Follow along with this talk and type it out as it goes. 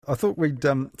I thought we'd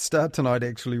start tonight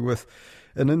actually with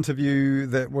an interview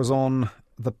that was on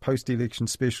the post-election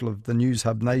special of the News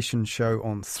Hub Nation show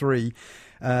on 3.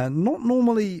 Not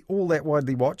normally all that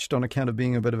widely watched on account of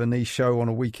being a bit of a niche show on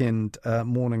a weekend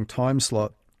morning time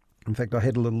slot. In fact, I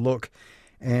had a little look,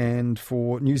 and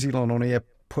for New Zealand On Air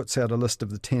puts out a list of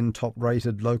the 10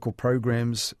 top-rated local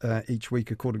programs each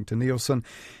week according to Nielsen.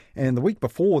 And the week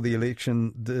before the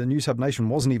election, the News Hub Nation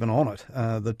wasn't even on it.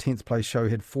 The 10th place show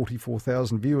had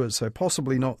 44,000 viewers, so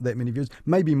possibly not that many viewers,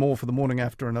 maybe more for the morning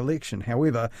after an election.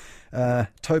 However,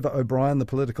 Tova O'Brien, the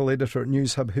political editor at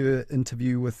News Hub, her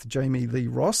interview with Jamie Lee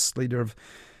Ross, leader of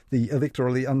the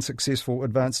electorally unsuccessful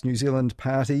Advanced New Zealand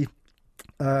Party,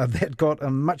 that got a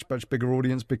much bigger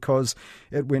audience because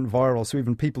it went viral. So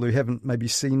even people who haven't maybe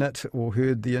seen it or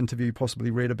heard the interview, possibly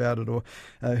read about it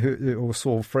or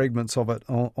saw fragments of it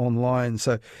online.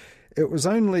 So it was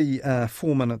only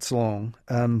 4 minutes long,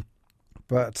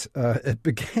 but it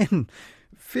began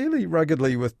fairly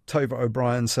ruggedly with Tova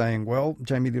O'Brien saying, well,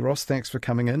 Jamie Lee Ross, thanks for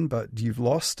coming in, but you've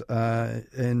lost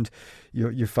and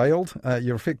you failed.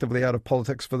 You're effectively out of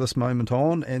politics for this moment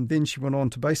on. And then she went on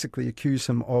to basically accuse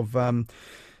him of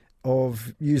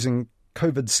using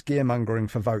COVID scaremongering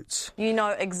for votes. You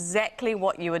know exactly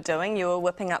what you were doing. You were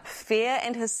whipping up fear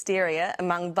and hysteria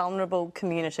among vulnerable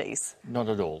communities. Not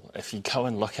at all. If you go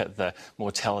and look at the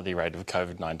mortality rate of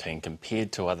COVID-19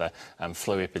 compared to other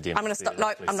flu epidemics, I'm going to stop.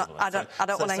 No, I'm not. I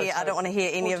don't want to hear. I don't want to hear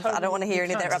any of. I don't want to hear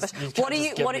any of that rubbish. What do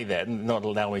you give me that and not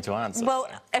allow me to answer? Well,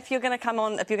 if you're going to come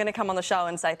on the show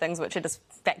and say things which are just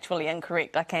factually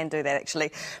incorrect, I can do that.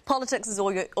 Actually, politics is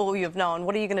all you've known.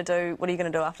 What are you going to do? What are you going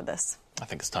to do after this? I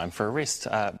think it's time for a rest.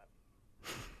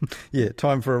 Yeah,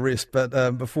 time for a rest.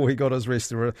 But before he got his rest,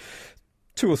 there were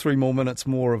 2 or 3 more minutes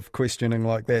more of questioning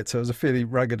like that. So it was a fairly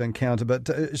rugged encounter. But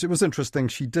it was interesting.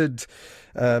 She did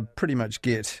pretty much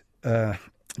get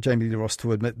Jamie Lee Ross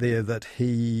to admit there that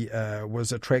he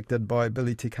was attracted by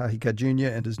Billy Te Kahika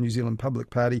Jr. and his New Zealand Public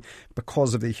Party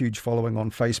because of their huge following on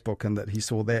Facebook, and that he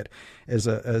saw that as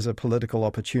a political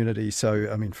opportunity. So,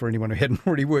 I mean, for anyone who hadn't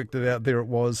already worked it out, there it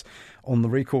was on the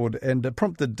record. And it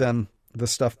prompted the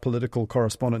Stuff political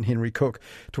correspondent Henry Cook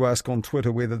to ask on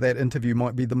Twitter whether that interview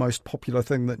might be the most popular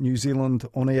thing that New Zealand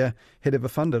On Air had ever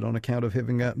funded, on account of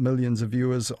having millions of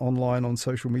viewers online on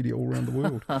social media all around the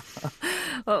world.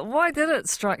 Why did it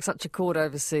strike such a chord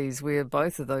overseas where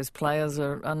both of those players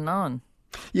are unknown?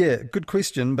 Yeah, good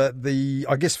question, but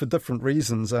I guess for different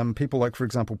reasons. People like, for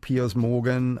example, Piers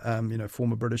Morgan,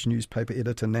 former British newspaper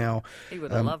editor now. He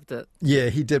would have loved it. Yeah,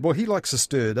 he did. Well, he likes a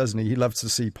stir, doesn't he? He loves to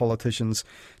see politicians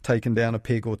taken down a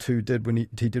peg or two. He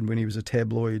did when he was a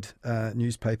tabloid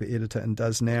newspaper editor, and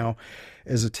does now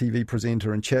as a TV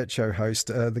presenter and chat show host.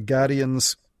 The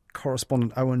Guardian's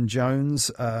correspondent Owen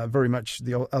Jones, very much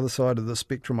the other side of the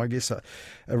spectrum, I guess, a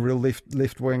real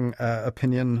left-wing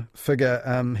opinion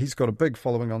figure. He's got a big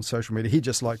following on social media. He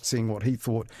just liked seeing what he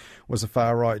thought was a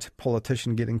far-right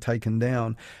politician getting taken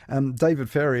down. David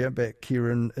Farrier, back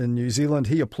here in New Zealand,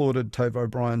 he applauded Tova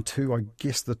O'Brien too. I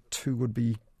guess the two would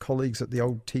be colleagues at the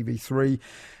old TV3.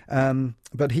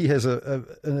 But he has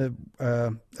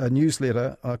a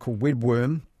newsletter called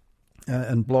Webworm,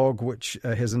 and blog, which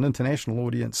has an international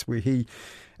audience, where he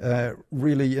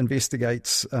really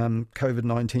investigates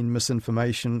COVID-19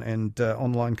 misinformation and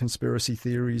online conspiracy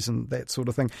theories and that sort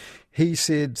of thing. He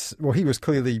said, well, he was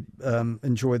clearly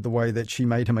enjoyed the way that she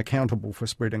made him accountable for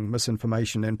spreading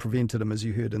misinformation and prevented him, as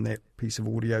you heard in that piece of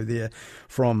audio there,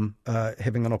 from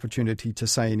having an opportunity to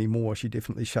say any more. She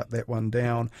definitely shut that one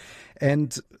down.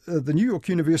 And the New York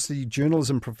University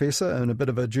journalism professor and a bit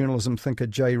of a journalism thinker,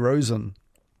 Jay Rosen,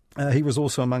 he was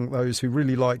also among those who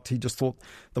really liked, he just thought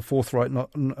the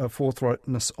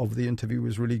forthrightness of the interview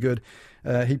was really good.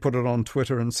 He put it on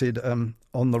Twitter and said,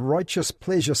 on the righteous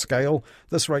pleasure scale,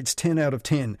 this rates 10 out of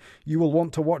 10. You will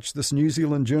want to watch this New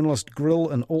Zealand journalist grill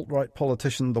an alt-right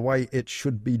politician the way it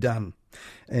should be done.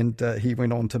 And he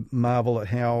went on to marvel at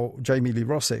how Jamie Lee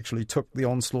Ross actually took the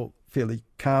onslaught fairly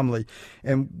calmly.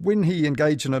 And when he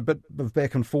engaged in a bit of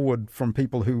back and forward from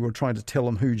people who were trying to tell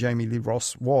him who Jamie Lee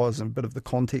Ross was and a bit of the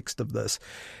context of this,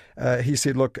 he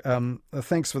said, look,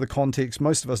 thanks for the context.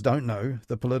 Most of us don't know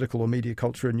the political or media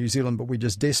culture in New Zealand, but we're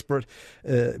just desperate.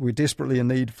 We're desperately in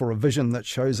need for a vision that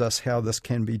shows us how this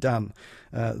can be done,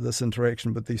 this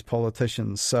interaction with these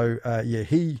politicians. So,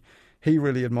 he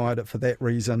really admired it for that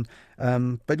reason.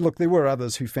 But look, there were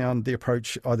others who found the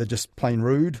approach either just plain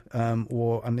rude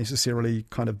or unnecessarily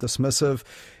kind of dismissive.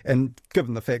 And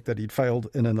given the fact that he'd failed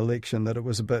in an election, that it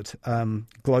was a bit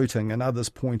gloating. And others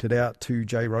pointed out to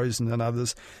Jay Rosen and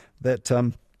others that,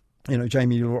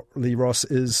 Jamie Lee Ross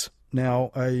is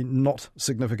now a not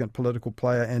significant political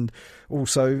player, and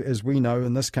also, as we know,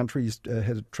 in this country, he's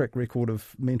had a track record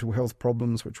of mental health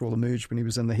problems, which all emerged when he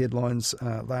was in the headlines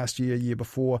last year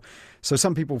before. So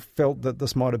some people felt that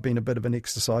this might have been a bit of an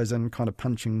exercise in kind of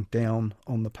punching down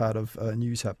on the part of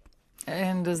Newshub.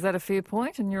 And is that a fair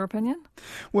point, in your opinion?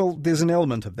 Well, there's an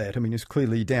element of that. I mean, he's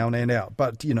clearly down and out.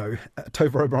 But, you know,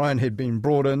 Tova O'Brien had been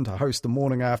brought in to host the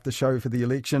morning after show for the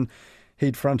election.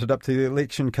 He'd fronted up to the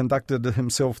election, conducted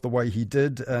himself the way he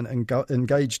did, and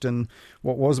engaged in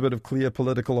what was a bit of clear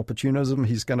political opportunism.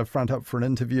 He's going to front up for an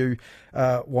interview.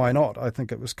 Why not? I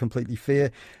think it was completely fair.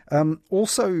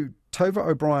 Also, Tova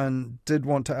O'Brien did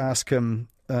want to ask him,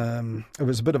 it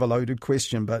was a bit of a loaded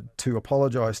question, but to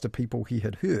apologise to people he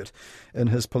had hurt in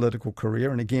his political career.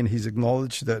 And again, he's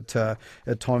acknowledged that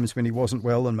at times when he wasn't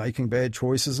well and making bad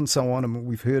choices and so on, and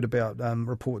we've heard about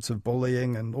reports of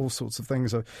bullying and all sorts of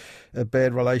things, a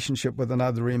bad relationship with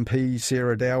another MP,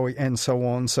 Sarah Dowie, and so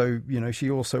on. So, you know,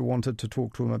 she also wanted to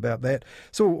talk to him about that.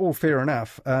 So all fair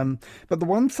enough. But the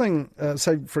one thing,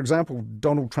 say, for example,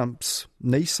 Donald Trump's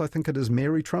niece, I think it is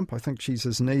Mary Trump, I think she's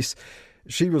his niece,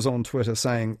 she was on Twitter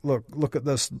saying, look at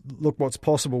this, look what's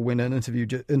possible when an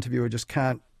interviewer just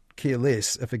can't care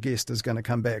less if a guest is going to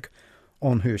come back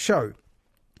on her show.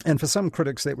 And for some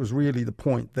critics, that was really the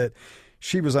point, that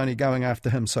she was only going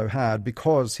after him so hard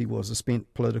because he was a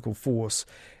spent political force.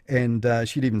 And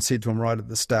she'd even said to him right at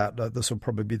the start, this will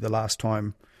probably be the last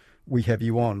time we have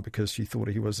you on, because she thought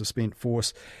he was a spent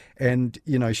force. And,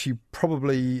 you know, she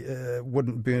probably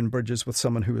wouldn't burn bridges with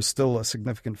someone who is still a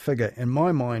significant figure. And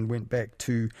my mind went back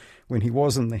to when he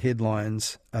was in the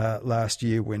headlines last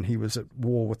year, when he was at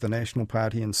war with the National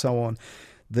Party and so on.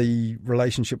 The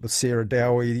relationship with Sarah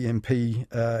Dowie, the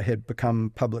MP, had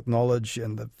become public knowledge,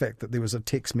 and the fact that there was a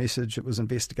text message that was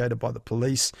investigated by the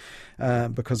police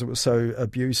because it was so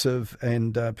abusive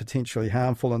and potentially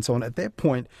harmful and so on. At that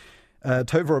point,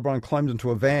 Tova O'Brien climbed into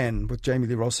a van with Jamie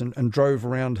Lee Ross and drove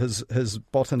around his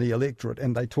botany electorate,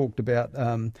 and they talked about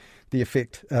the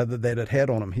effect that it had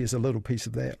on him. Here's a little piece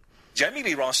of that. Jamie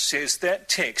Lee Ross says that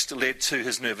text led to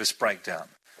his nervous breakdown.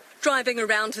 Driving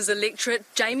around his electorate,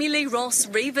 Jamie Lee Ross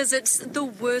revisits the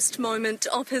worst moment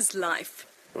of his life.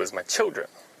 It was my children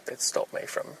that stopped me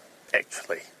from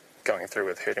actually going through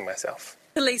with hurting myself.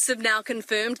 Police have now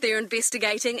confirmed they're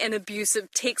investigating an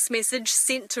abusive text message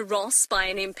sent to Ross by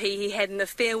an MP he had an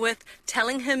affair with,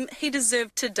 telling him he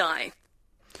deserved to die.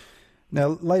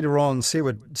 Now, later on,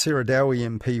 Sarah Dowie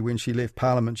MP, when she left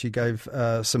Parliament, she gave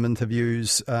some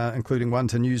interviews, including one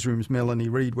to Newsroom's Melanie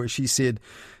Reid, where she said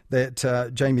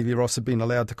that Jamie Lee Ross had been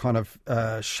allowed to kind of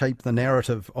shape the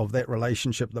narrative of that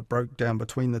relationship that broke down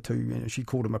between the two. You know, she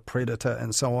called him a predator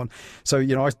and so on. So,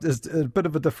 you know, there's a bit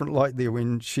of a different light there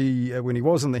when he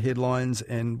was in the headlines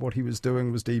and what he was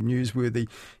doing was deemed newsworthy.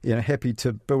 You know, happy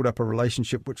to build up a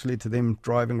relationship, which led to them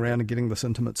driving around and getting this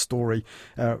intimate story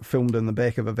filmed in the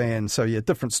back of a van. So, yeah,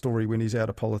 different story when he's out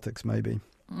of politics, maybe.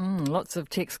 Lots of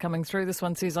text coming through. This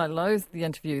one says, I loathed the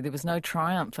interview. There was no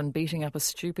triumph in beating up a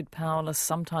stupid, powerless,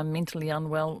 sometime mentally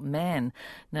unwell man.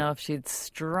 Now, if she'd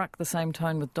struck the same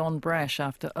tone with Don Brash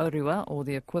after Orua, or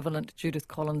the equivalent Judith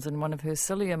Collins in one of her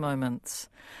sillier moments.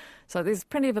 So there's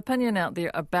plenty of opinion out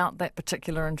there about that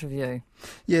particular interview.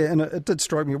 Yeah, and it did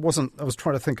strike me. I was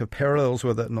trying to think of parallels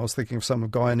with it, and I was thinking of some of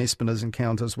Guy and Espina's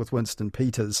encounters with Winston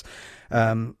Peters,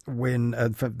 when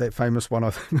that famous one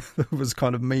I think was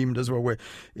kind of memed as well, where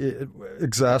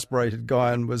exasperated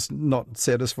Guyan was not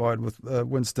satisfied with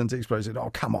Winston's expression. Oh,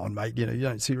 come on, mate, you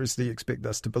don't seriously expect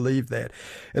us to believe that.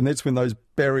 And that's when those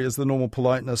barriers, the normal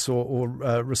politeness or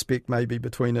respect maybe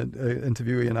between an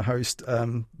interviewee and a host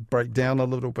break down a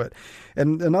little bit.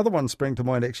 And another one sprang to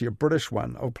mind, actually a British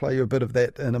one. I'll play you a bit of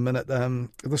that in a minute.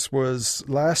 This was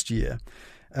last year.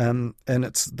 And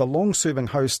it's the long-serving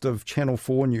host of Channel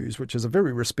 4 News, which is a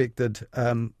very respected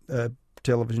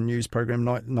television news program,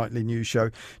 nightly news show.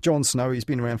 Jon Snow, he's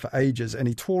been around for ages, and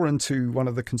he tore into one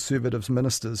of the Conservatives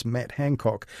ministers, Matt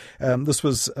Hancock. This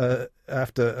was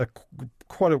after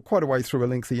quite a way through a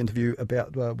lengthy interview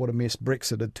about what a mess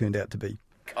Brexit had turned out to be.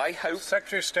 I hope,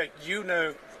 Secretary of State, you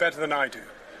know better than I do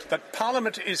that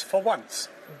Parliament is, for once,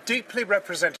 deeply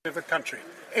representative of the country.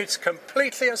 It's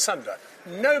completely asunder.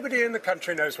 Nobody in the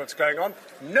country knows what's going on.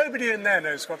 Nobody in there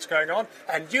knows what's going on.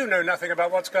 And you know nothing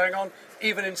about what's going on,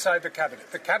 even inside the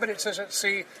Cabinet. The Cabinet's at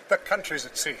sea, the country's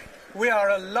at sea. We are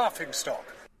a laughingstock.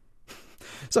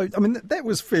 So, I mean, that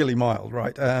was fairly mild,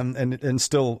 right, and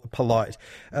still polite.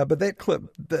 But that clip,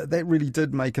 that really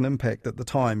did make an impact at the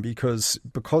time because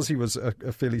he was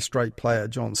a fairly straight player,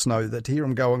 Jon Snow, that to hear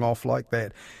him going off like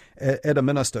that at a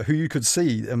minister who you could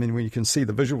see. I mean, when you can see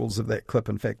the visuals of that clip,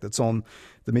 in fact, it's on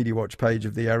the Mediawatch page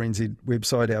of the RNZ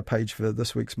website, our page for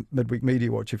this week's Midweek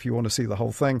Mediawatch, if you want to see the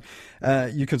whole thing.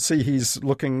 You can see he's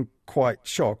looking quite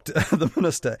shocked, the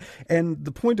minister. And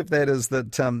the point of that is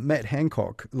that Matt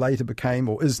Hancock later became,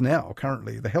 or is now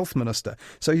currently, the health minister.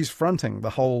 So he's fronting the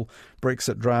whole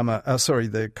Brexit drama,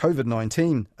 the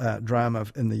COVID-19 drama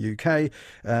in the UK,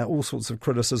 all sorts of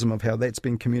criticism of how that's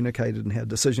been communicated and how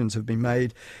decisions have been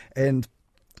made. And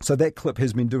so that clip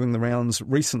has been doing the rounds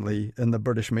recently in the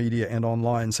British media and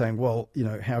online saying, well,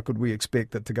 how could we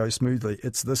expect it to go smoothly?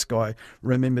 It's this guy,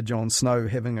 remember Jon Snow,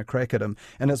 having a crack at him.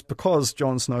 And it's because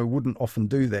Jon Snow wouldn't often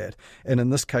do that. And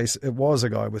in this case, it was a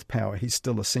guy with power. He's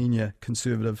still a senior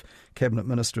Conservative cabinet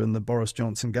minister in the Boris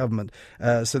Johnson government.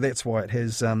 So that's why it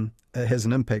has an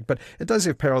impact. But it does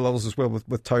have parallels as well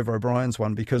with Tove O'Brien's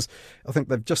one, because I think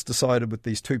they've just decided with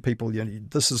these two people,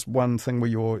 this is one thing where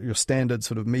your standard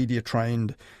sort of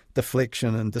media-trained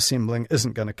deflection and dissembling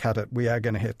isn't going to cut it. We are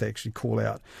going to have to actually call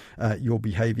out your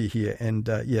behaviour here. And,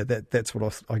 that's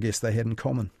what I guess they had in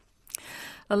common.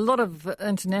 A lot of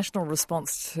international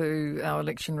response to our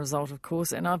election result, of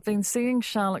course, and I've been seeing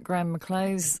Charlotte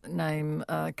Graham-Maclay's name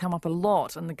come up a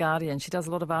lot in The Guardian. She does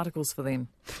a lot of articles for them.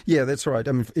 Yeah, that's right.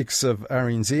 I mean, ex of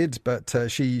RNZ,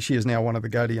 but she is now one of The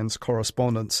Guardian's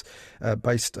correspondents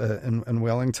based in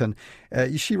Wellington.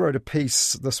 She wrote a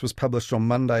piece, this was published on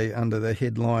Monday under the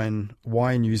headline,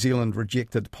 Why New Zealand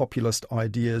Rejected Populist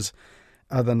Ideas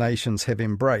Other Nations Have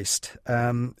Embraced.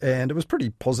 And it was a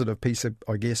pretty positive piece,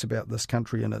 I guess, about this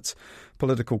country and its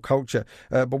political culture.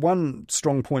 But one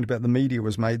strong point about the media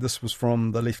was made. This was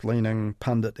from the left-leaning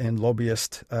pundit and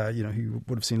lobbyist, who you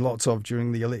would have seen lots of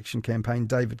during the election campaign,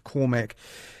 David Cormack.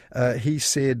 He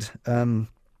said,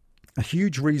 a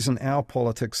huge reason our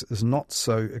politics is not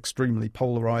so extremely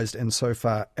polarised and so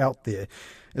far out there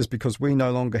is because we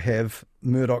no longer have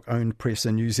Murdoch-owned press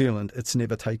in New Zealand. It's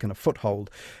never taken a foothold.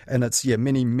 And it's,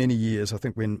 many, many years. I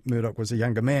think when Murdoch was a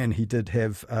younger man, he did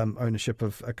have ownership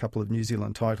of a couple of New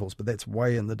Zealand titles, but that's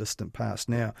way in the distant past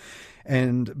now.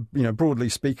 And, broadly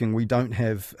speaking, we don't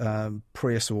have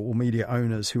press or media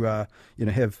owners who are,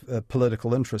 have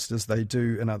political interest as they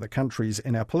do in other countries.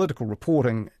 And our political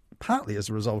reporting, partly as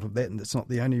a result of that, and it's not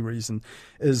the only reason,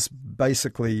 is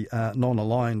basically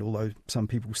non-aligned, although some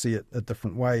people see it a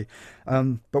different way.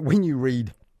 But when you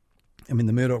read,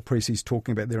 the Murdoch press he's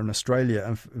talking about there in Australia,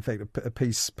 in fact, a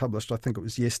piece published, I think it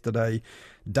was yesterday,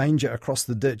 Danger Across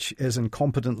the Ditch as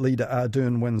Incompetent Leader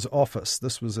Ardern Wins Office.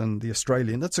 This was in The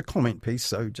Australian. It's a comment piece,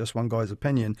 so just one guy's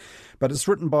opinion. But it's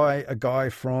written by a guy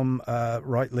from a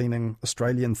right-leaning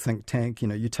Australian think tank.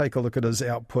 You take a look at his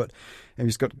output, and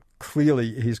he's got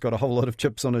a whole lot of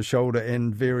chips on his shoulder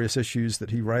and various issues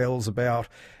that he rails about.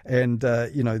 And,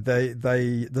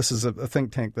 this is a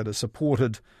think tank that has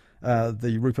supported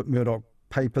the Rupert Murdoch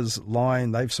Papers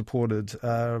line. They've supported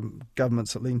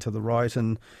governments that lean to the right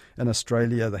in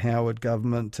Australia, the Howard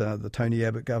government, the Tony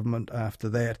Abbott government after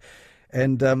that.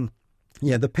 And,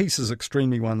 the piece is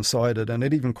extremely one-sided, and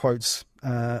it even quotes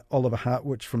Oliver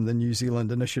Hartwich from the New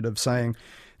Zealand Initiative saying,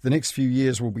 the next few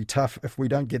years will be tough. If we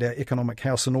don't get our economic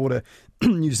house in order,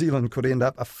 New Zealand could end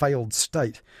up a failed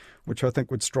state, which I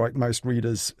think would strike most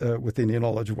readers with any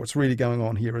knowledge of what's really going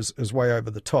on here is way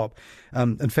over the top.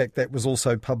 In fact, that was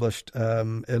also published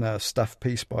in a Stuff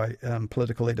piece by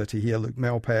political editor here, Luke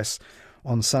Malpass,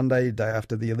 on Sunday, day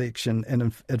after the election. And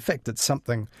in fact, it's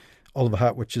something Oliver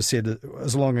Hartwich has said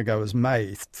as long ago as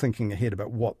May, thinking ahead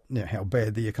about how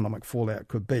bad the economic fallout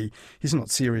could be. He's not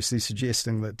seriously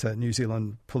suggesting that New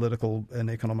Zealand political and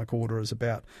economic order is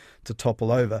about to topple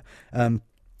over.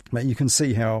 But you can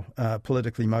see how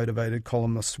politically motivated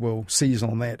columnists will seize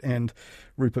on that, and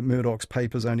Rupert Murdoch's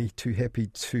paper's only too happy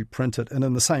to print it. And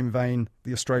in the same vein,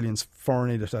 the Australian's foreign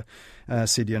editor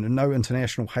said, no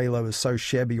international halo is so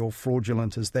shabby or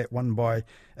fraudulent as that worn by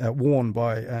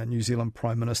New Zealand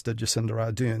Prime Minister Jacinda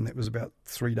Ardern. That was about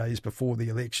 3 days before the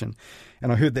election.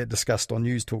 And I heard that discussed on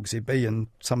News Talk ZB, and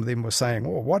some of them were saying,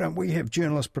 why don't we have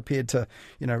journalists prepared to,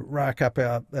 rack up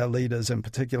our leaders, and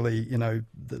particularly,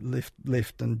 the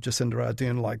left and Jacinda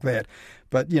Ardern like that.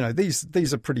 But,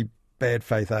 these are pretty bad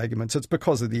faith arguments. It's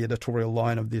because of the editorial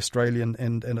line of The Australian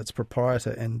and its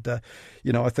proprietor. And,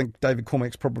 I think David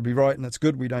Cormack's probably right, and it's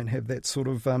good we don't have that sort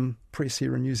of press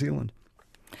here in New Zealand.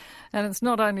 And it's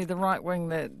not only the right wing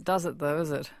that does it, though,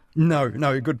 is it? No,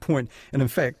 good point. And in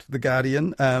fact, The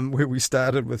Guardian, where we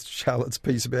started with Charlotte's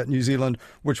piece about New Zealand,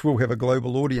 which will have a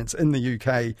global audience in the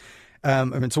UK,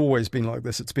 It's always been like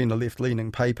this. It's been a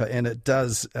left-leaning paper, and it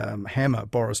does hammer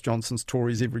Boris Johnson's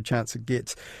Tories every chance it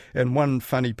gets. And one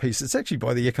funny piece, it's actually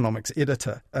by the economics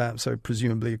editor, so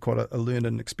presumably quite a learned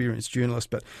and experienced journalist,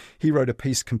 but he wrote a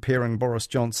piece comparing Boris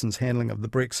Johnson's handling of the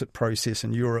Brexit process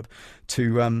in Europe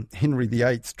to Henry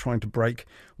VIII trying to break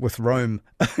with Rome,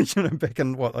 back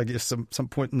in some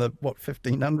point in the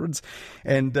 1500s,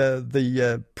 and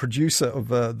the producer of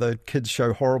the kids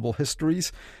show Horrible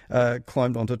Histories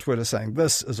climbed onto Twitter saying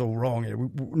this is all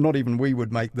wrong. Not even we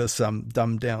would make this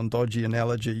dumbed down, dodgy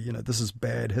analogy. This is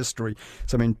bad history.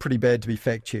 So pretty bad to be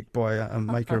fact checked by a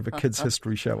maker of a kids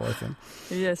history show, I think.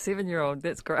 Yeah, 7-year-old.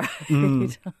 That's great.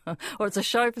 Or it's a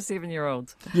show for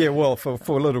 7-year-olds. Yeah, well,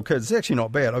 for little kids, it's actually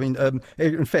not bad.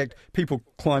 In fact, people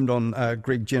climbed on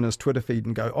Greg Jenner's Twitter feed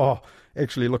and go, oh,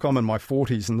 actually, look, I'm in my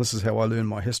 40s and this is how I learn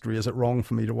my history. Is it wrong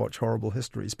for me to watch Horrible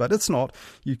Histories? But it's not.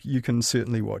 You can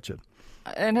certainly watch it.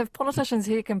 And have politicians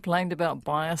here complained about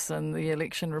bias in the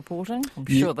election reporting? I'm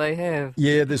sure they have.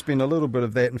 Yeah, there's been a little bit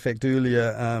of that. In fact,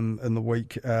 earlier in the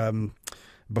week,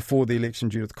 before the election,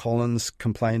 Judith Collins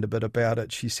complained a bit about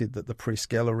it. She said that the press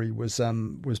gallery was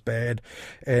bad,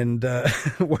 and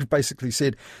basically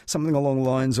said something along the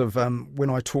lines of, when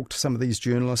I talk to some of these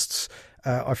journalists,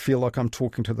 I feel like I'm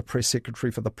talking to the press secretary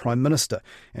for the Prime Minister.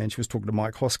 And she was talking to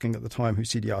Mike Hosking at the time, who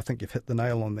said, yeah, I think you've hit the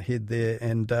nail on the head there.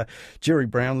 And Jerry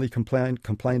Brownlee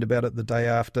complained about it the day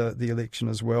after the election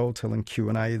as well, telling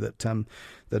Q&A that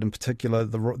in particular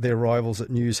their rivals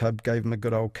at News Hub gave them a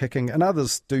good old kicking. And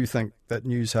others do think that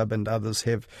News Hub and others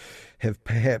have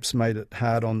perhaps made it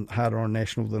harder on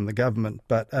National than the government.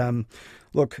 But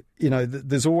look,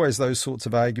 there's always those sorts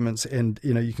of arguments, and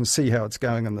you can see how it's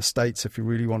going in the States if you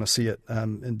really want to see it.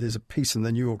 And there's a piece in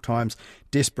the New York Times,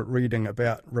 desperate reading,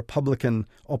 about Republican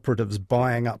operatives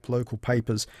buying up local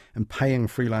papers and paying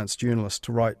freelance journalists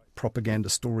to write propaganda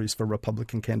stories for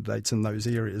Republican candidates in those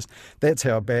areas. That's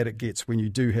how bad it gets when you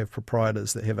do have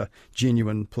proprietors that have a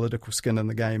genuine political skin in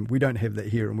the game. We don't have that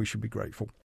here, and we should be grateful.